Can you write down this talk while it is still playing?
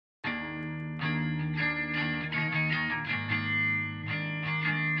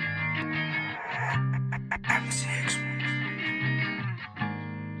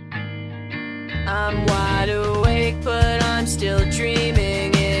I'm wide awake, but I'm still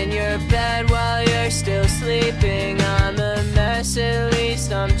dreaming in your bed while you're still sleeping. I'm a mess, at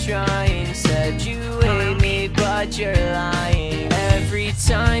least I'm trying. Said you hate me, but you're lying. Every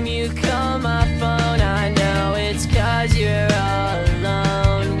time you call my phone, I know it's 'cause you're all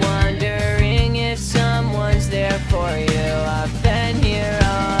alone, wondering if someone's there for you. I've been here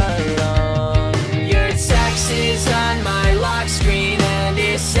all alone. Your text is on my lock screen, and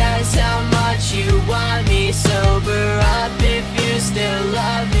it says how much you want me. Sober up if you still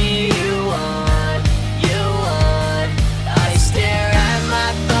love me. You want. I stare at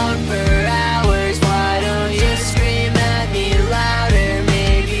my phone for hours. Why don't you scream at me louder?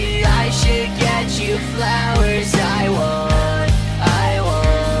 Maybe I should get you flowers. I want.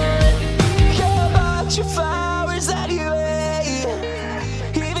 Care about your flowers anyway,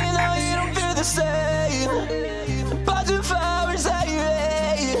 even though you don't feel the same. Bought your flowers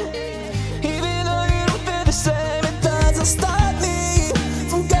anyway, even though you don't feel the same. It doesn't stop me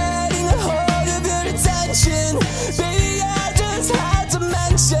from getting a hold of your attention. Baby, I just had to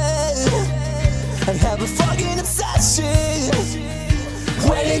mention I have a fucking obsession.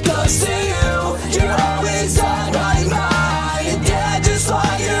 When it comes to you, you're always on my mind, and yeah, just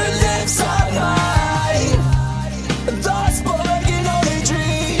like your lips on mine. Lost boy can only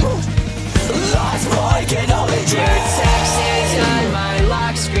dream. Lost boy can only Your dream. text is on my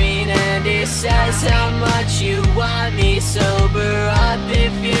lock screen, and it says how much you want me. Sober up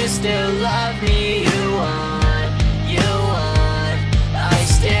if you still love me. You want. I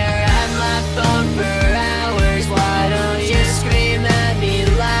stare at my phone for hours. Why don't you scream at me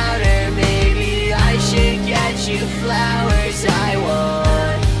louder? Maybe I should get you flowers. I want.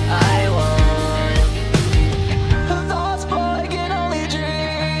 Lost boy can only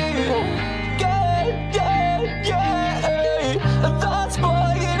dream. Yeah. Lost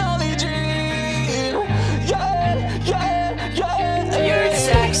boy can only dream. Yeah. Your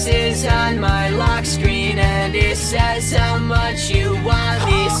text is on my lock screen, and it says how much you want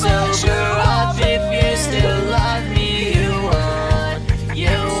me. Sober up if you still love me. You want.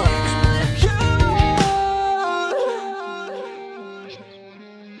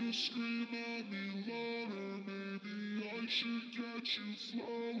 Scream at me louder, maybe I should get you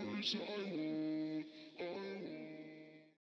flowers. I want.